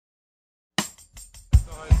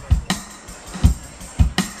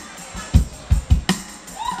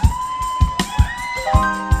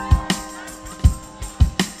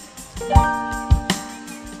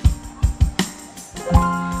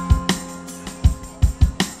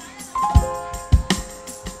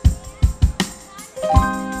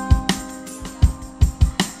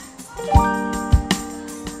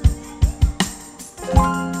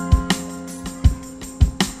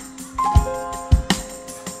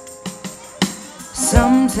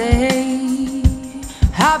Some say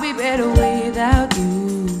I'll be better without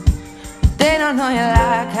you. They don't know you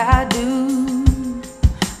like I do,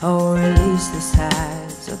 or at least the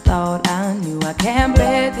size I thought I knew. I can't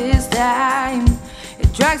bear this time.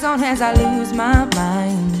 It drags on as I lose my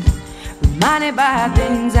mind, reminded by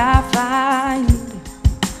things I find,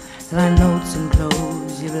 like notes and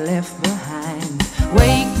clothes you've left behind.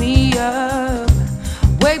 Wake me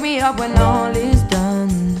up when all is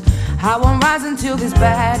done. I won't rise until this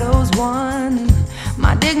battle's won.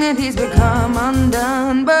 My dignity's become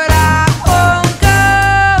undone, but